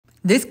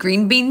This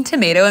green bean,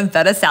 tomato, and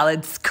feta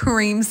salad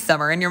screams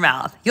summer in your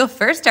mouth. You'll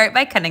first start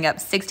by cutting up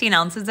 16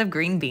 ounces of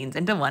green beans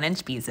into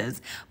 1-inch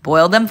pieces.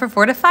 Boil them for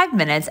 4 to 5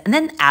 minutes and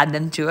then add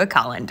them to a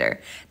colander.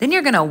 Then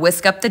you're gonna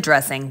whisk up the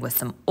dressing with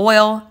some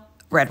oil,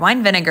 red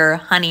wine vinegar,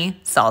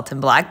 honey, salt,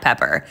 and black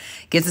pepper.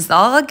 Gives us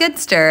all a good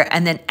stir,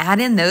 and then add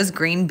in those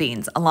green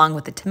beans along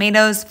with the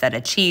tomatoes,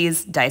 feta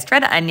cheese, diced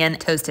red onion,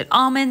 toasted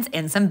almonds,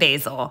 and some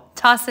basil.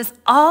 Toss this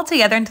all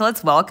together until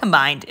it's well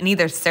combined and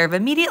either serve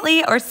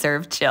immediately or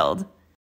serve chilled.